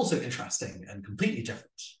 because it's also interesting and completely different.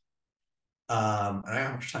 And I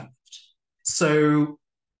have much time left. So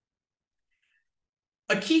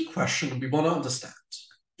a key question we want to understand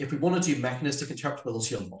if we want to do mechanistic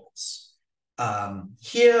interpretability on models.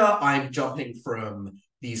 Here I'm jumping from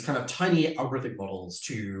these kind of tiny algorithmic models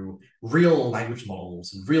to real language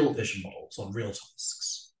models and real vision models on real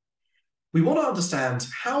tasks. We want to understand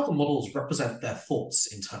how the models represent their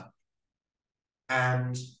thoughts in turn.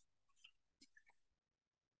 And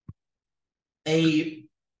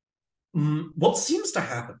what seems to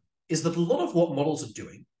happen is that a lot of what models are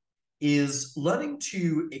doing is learning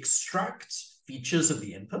to extract features of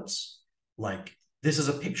the input. Like, this is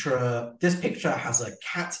a picture, this picture has a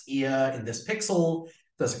cat ear in this pixel,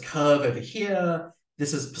 there's a curve over here,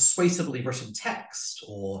 this is persuasively written text,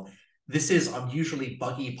 or this is unusually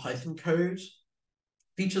buggy Python code,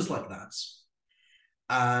 features like that.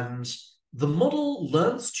 And the model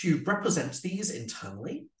learns to represent these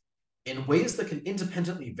internally in ways that can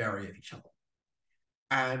independently vary of each other.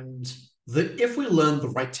 And that if we learn the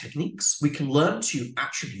right techniques, we can learn to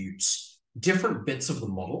attribute different bits of the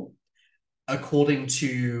model according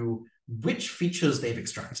to which features they've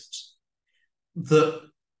extracted.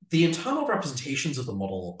 The internal representations of the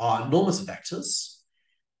model are enormous vectors.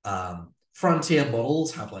 Frontier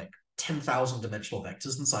models have like 10,000 dimensional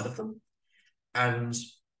vectors inside of them. And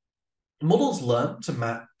models learn to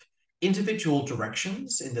map individual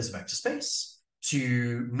directions in this vector space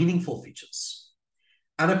to meaningful features.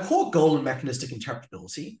 And a core goal in mechanistic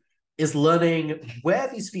interpretability is learning where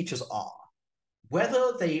these features are,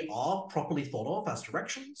 whether they are properly thought of as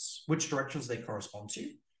directions, which directions they correspond to,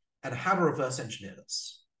 and how to reverse engineer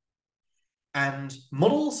this. And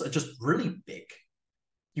models are just really big.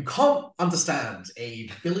 You can't understand a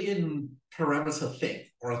billion parameter thing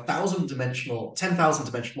or 10,000 dimensional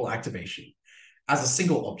activation as a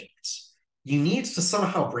single object. You need to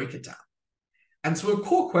somehow break it down. And so a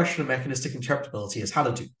core question of mechanistic interpretability is how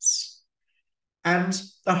to do this. And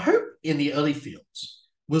the hope in the early field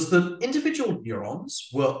was that individual neurons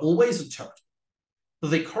were always interpretable, that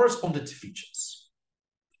they corresponded to features.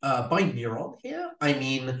 By neuron here, I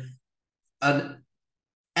mean an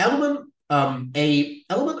element, a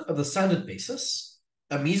element of the standard basis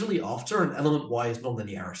immediately after an element-wise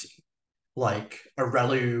nonlinearity, like a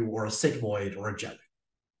ReLU or a sigmoid or a GeLU.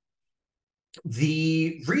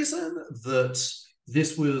 The reason that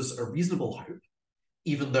this was a reasonable hope,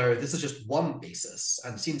 even though this is just one basis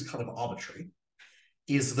and seems kind of arbitrary,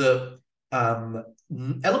 is that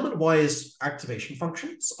element-wise activation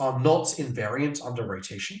functions are not invariant under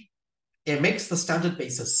rotation. It makes the standard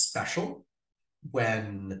basis special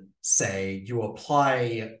when, say, you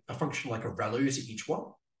apply a function like a ReLU to each one.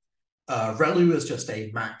 ReLU is just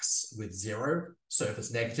a max with 0. So if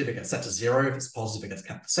it's negative, it gets set to 0. If it's positive, it gets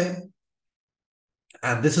kept the same.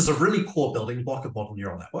 And this is a really core building block of modern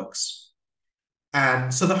neural networks.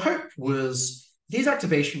 And so the hope was these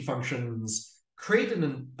activation functions created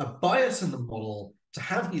a bias in the model to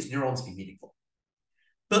have these neurons be meaningful.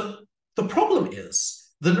 But the problem is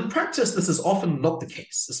that in practice, this is often not the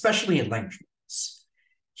case, especially in language models.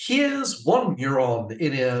 Here's one neuron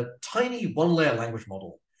in a tiny one-layer language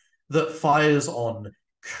model that fires on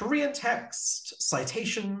Korean text,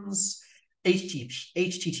 citations,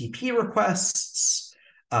 HTTP requests,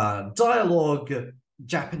 dialogue,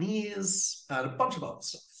 Japanese, and a bunch of other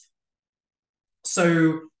stuff.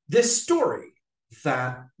 So this story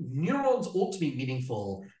that neurons ought to be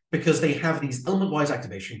meaningful because they have these element-wise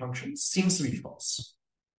activation functions seems to be false.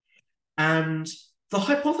 And the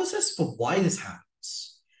hypothesis for why this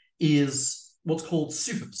happens is what's called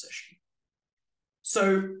superposition.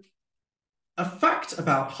 So a fact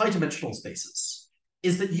about high-dimensional spaces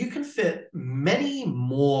is that you can fit many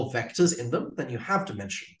more vectors in them than you have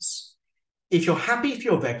dimensions if you're happy for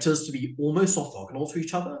your vectors to be almost orthogonal to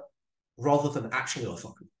each other rather than actually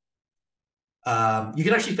orthogonal. You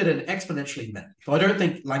can actually fit in exponentially many. So I don't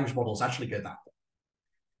think language models actually go that way.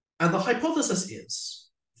 And the hypothesis is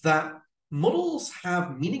that models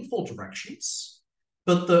have meaningful directions,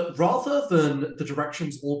 but that rather than the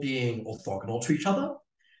directions all being orthogonal to each other,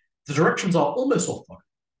 the directions are almost orthogonal.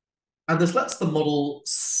 And this lets the model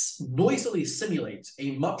noisily simulate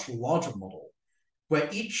a much larger model where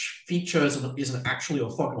each feature is an actually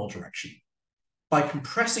orthogonal direction by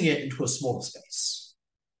compressing it into a smaller space.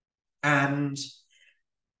 And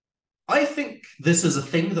I think this is a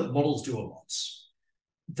thing that models do a lot.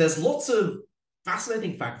 There's lots of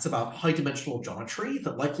fascinating facts about high-dimensional geometry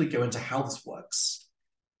that likely go into how this works.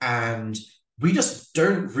 And we just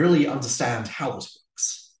don't really understand how this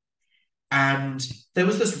works. And there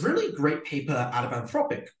was this really great paper out of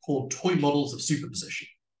Anthropic called Toy Models of Superposition.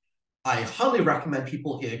 I highly recommend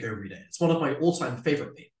people here go read it. It's one of my all-time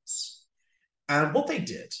favorite papers. And what they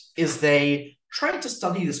did is they tried to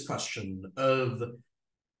study this question of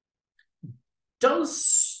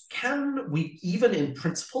can we even in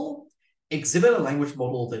principle exhibit a language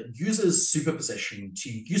model that uses superposition to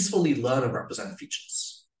usefully learn and represent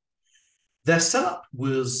features? Their setup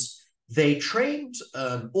was they trained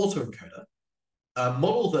an autoencoder, a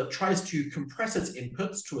model that tries to compress its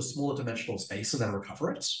inputs to a smaller dimensional space and then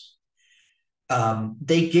recover it.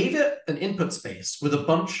 They gave it an input space with a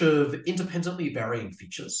bunch of independently varying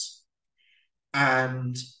features.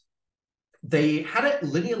 And they had it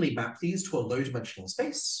linearly map these to a low-dimensional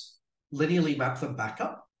space, linearly map them back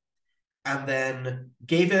up, and then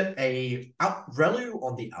gave it a ReLU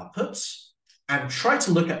on the output and tried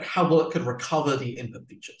to look at how well it could recover the input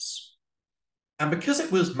features. And because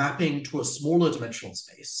it was mapping to a smaller dimensional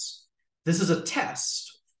space, this is a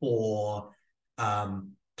test for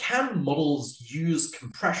can models use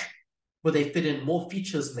compression where they fit in more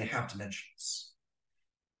features than they have dimensions?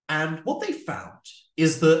 And what they found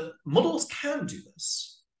is that models can do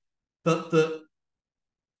this, but that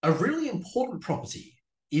a really important property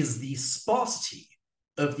is the sparsity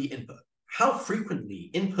of the input, how frequently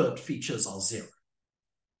input features are 0.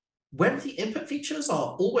 When the input features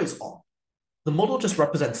are always on, the model just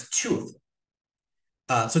represents 2 of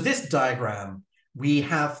them. So this diagram, we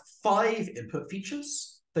have 5 input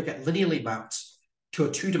features that get linearly mapped to a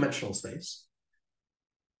 2-dimensional space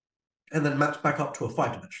and then mapped back up to a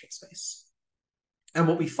 5-dimensional space. And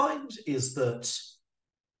what we find is that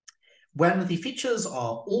when the features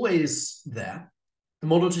are always there, the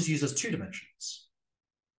model just uses 2 dimensions.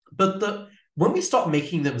 But that when we start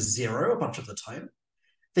making them 0 a bunch of the time,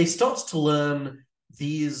 they start to learn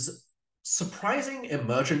these surprising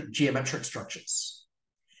emergent geometric structures.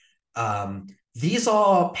 These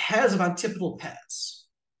are pairs of antipodal pairs,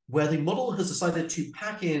 where the model has decided to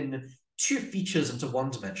pack in 2 features into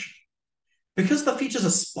 1 dimension. Because the features are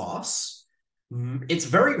sparse, it's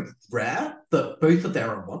very rare that both are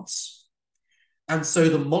there at once. And so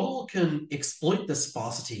the model can exploit this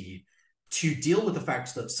sparsity to deal with the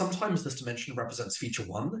fact that sometimes this dimension represents feature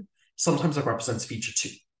 1, sometimes it represents feature 2.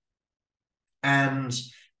 And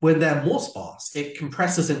when they're more sparse, it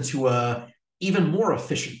compresses into a even more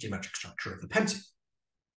efficient geometric structure of the pentagon.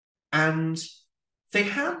 And they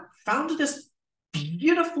had found this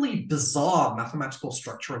beautifully bizarre mathematical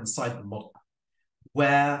structure inside the model,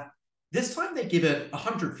 where this time they give it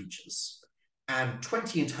 100 features and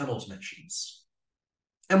 20 internal dimensions.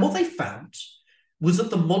 And what they found was that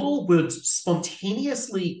the model would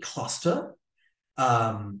spontaneously cluster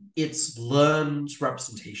its learned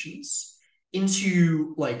representations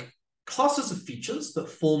into like clusters of features that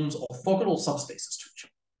formed orthogonal subspaces to each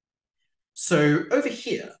other. So over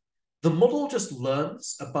here, the model just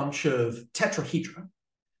learns a bunch of tetrahedra,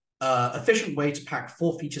 efficient way to pack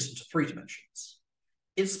 4 features into 3 dimensions.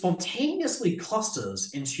 It spontaneously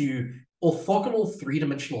clusters into orthogonal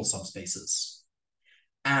 3-dimensional subspaces.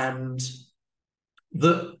 And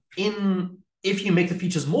if you make the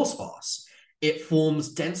features more sparse, it forms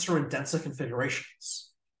denser and denser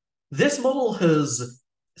configurations. This model has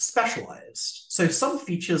specialized. So some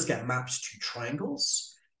features get mapped to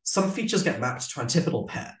triangles, some features get mapped to antipodal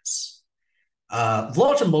pairs.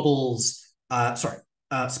 Larger models,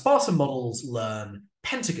 sparser models learn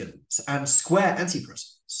pentagons and square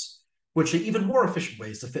antiprisms, which are even more efficient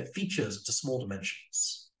ways to fit features into small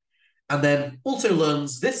dimensions. And then also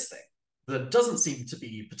learns this thing that doesn't seem to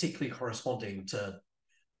be particularly corresponding to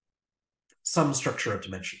some structure of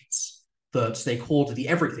dimensions that they called the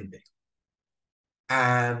everything big.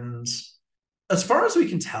 And as far as we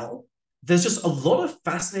can tell, there's just a lot of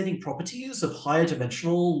fascinating properties of higher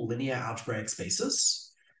dimensional linear algebraic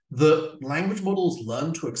spaces that language models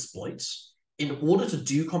learn to exploit in order to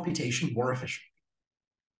do computation more efficiently.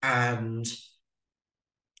 And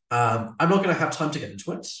I'm not going to have time to get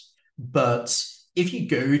into it, but if you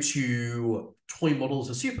go to toy models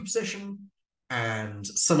of superposition and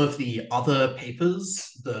some of the other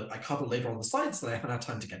papers that I cover later on the slides that I haven't had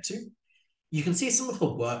time to get to, you can see some of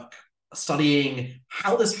the work studying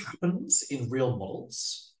how this happens in real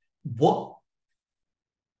models, what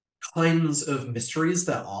kinds of mysteries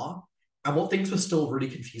there are, and what things we're still really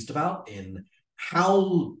confused about in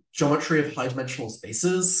how geometry of high-dimensional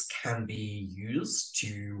spaces can be used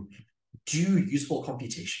to do useful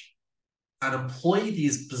computation and employ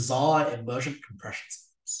these bizarre emergent compression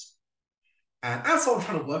schemes. And as someone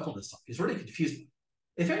trying to work on this stuff, he's really confused.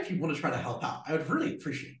 If any of you want to try to help out, I would really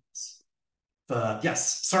appreciate this. But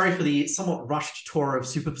yes, sorry for the somewhat rushed tour of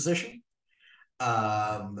superposition.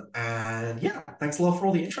 And yeah, thanks a lot for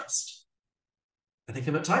all the interest. I think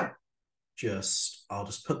I'm at time. I'll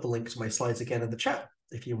just put the link to my slides again in the chat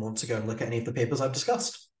if you want to go and look at any of the papers I've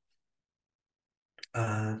discussed.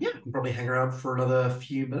 Yeah, I'll probably hang around for another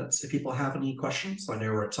few minutes if people have any questions. I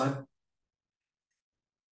know we're at time.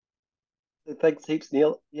 Thanks heaps,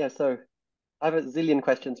 Neil. Yeah, so I have a zillion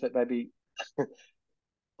questions, but maybe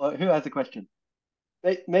well, who has a question?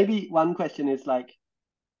 Maybe one question is like,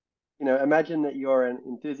 imagine that you're an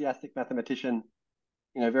enthusiastic mathematician,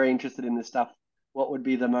 very interested in this stuff. What would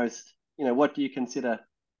be the most, what do you consider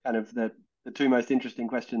kind of the 2 most interesting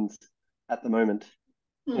questions at the moment,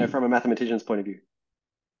 from a mathematician's point of view?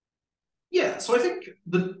 Yeah, so I think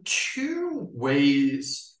the 2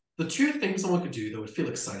 things someone could do that would feel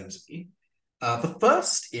exciting to me. The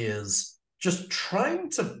first is just trying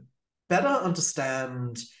to better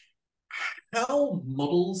understand how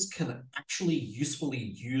models can actually usefully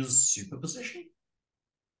use superposition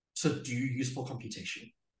to do useful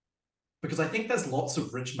computation. Because I think there's lots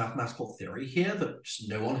of rich mathematical theory here that just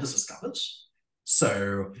no one has discovered.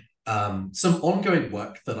 So some ongoing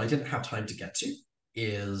work that I didn't have time to get to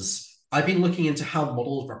is I've been looking into how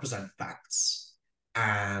models represent facts.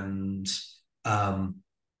 And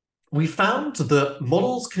we found that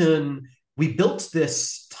we built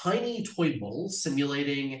this tiny toy model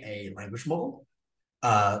simulating a language model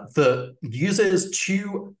that uses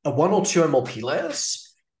 1 or 2 MLP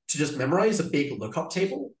layers to just memorize a big lookup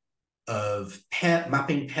table of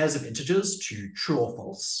mapping pairs of integers to true or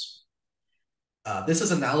false. This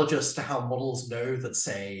is analogous to how models know that,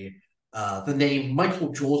 say, the name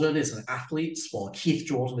Michael Jordan is an athlete, while Keith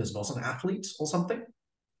Jordan is not an athlete or something.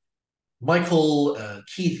 Michael,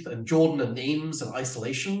 Keith, and Jordan are names in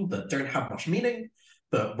isolation that don't have much meaning,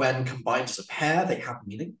 but when combined as a pair, they have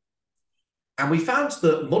meaning. And we found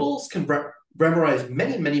that models can memorize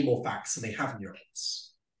many, many more facts than they have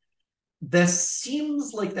neurons. There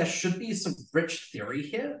seems like there should be some rich theory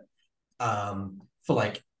here for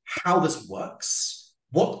like how this works,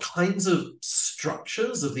 what kinds of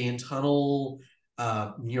structures of the internal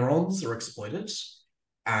neurons are exploited,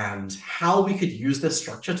 and how we could use this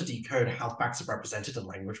structure to decode how facts are represented in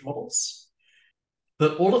language models.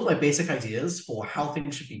 But all of my basic ideas for how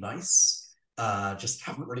things should be nice just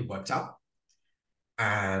haven't really worked out.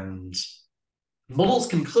 And models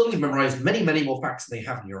can clearly memorize many, many more facts than they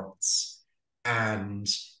have neurons. And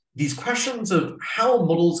these questions of how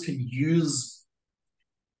models can use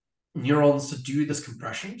neurons to do this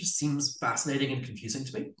compression just seems fascinating and confusing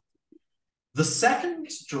to me. The second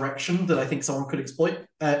direction that I think someone could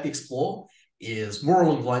explore is more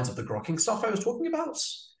along the lines of the grokking stuff I was talking about,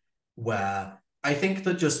 where I think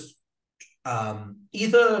that just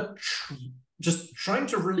just trying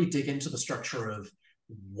to really dig into the structure of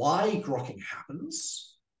why grokking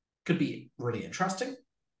happens could be really interesting.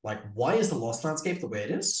 Like, why is the loss landscape the way it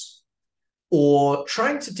is? Or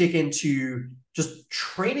trying to dig into just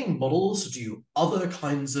training models to do other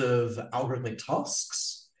kinds of algorithmic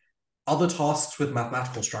tasks, other tasks with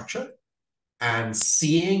mathematical structure, and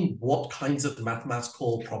seeing what kinds of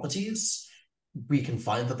mathematical properties we can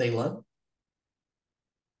find that they learn.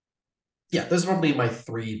 Yeah, those are probably my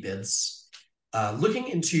 3 bids. Looking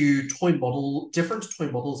into different toy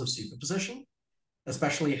models of superposition,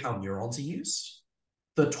 especially how neurons are used.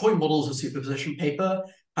 The toy models of superposition paper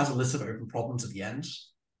has a list of open problems at the end,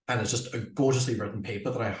 and it's just a gorgeously written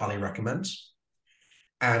paper that I highly recommend.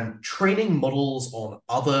 And training models on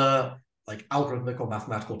other like algorithmic or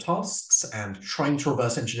mathematical tasks and trying to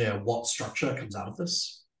reverse engineer what structure comes out of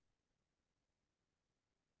this.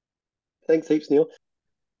 Thanks heaps, Neel.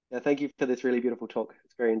 Yeah, thank you for this really beautiful talk.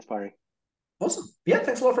 It's very inspiring. Awesome. Yeah,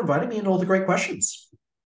 thanks a lot for inviting me and all the great questions.